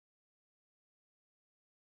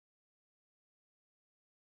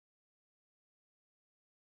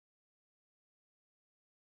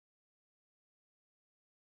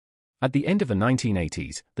At the end of the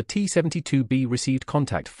 1980s, the T-72B received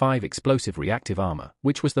Kontakt-5 explosive reactive armor,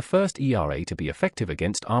 which was the first ERA to be effective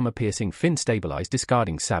against armor-piercing fin-stabilized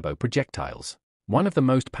discarding sabot projectiles. One of the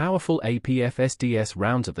most powerful APFSDS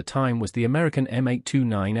rounds of the time was the American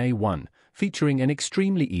M829A1, featuring an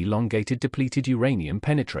extremely elongated depleted uranium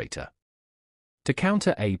penetrator. To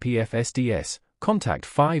counter APFSDS,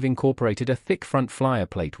 Kontakt-5 incorporated a thick front flyer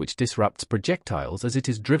plate which disrupts projectiles as it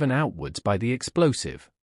is driven outwards by the explosive.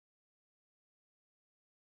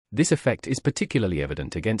 This effect is particularly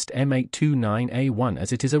evident against M829A1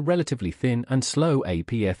 as it is a relatively thin and slow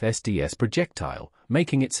APFSDS projectile,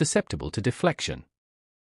 making it susceptible to deflection.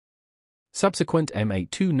 Subsequent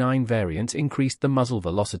M829 variants increased the muzzle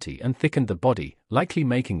velocity and thickened the body, likely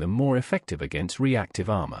making them more effective against reactive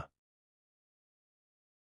armor.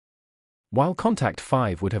 While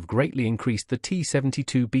Kontakt-5 would have greatly increased the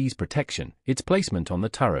T-72B's protection, its placement on the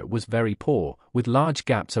turret was very poor, with large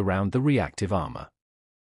gaps around the reactive armor.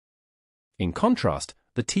 In contrast,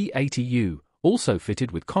 the T-80U, also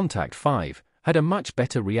fitted with Kontakt-5, had a much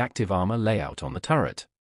better reactive armor layout on the turret.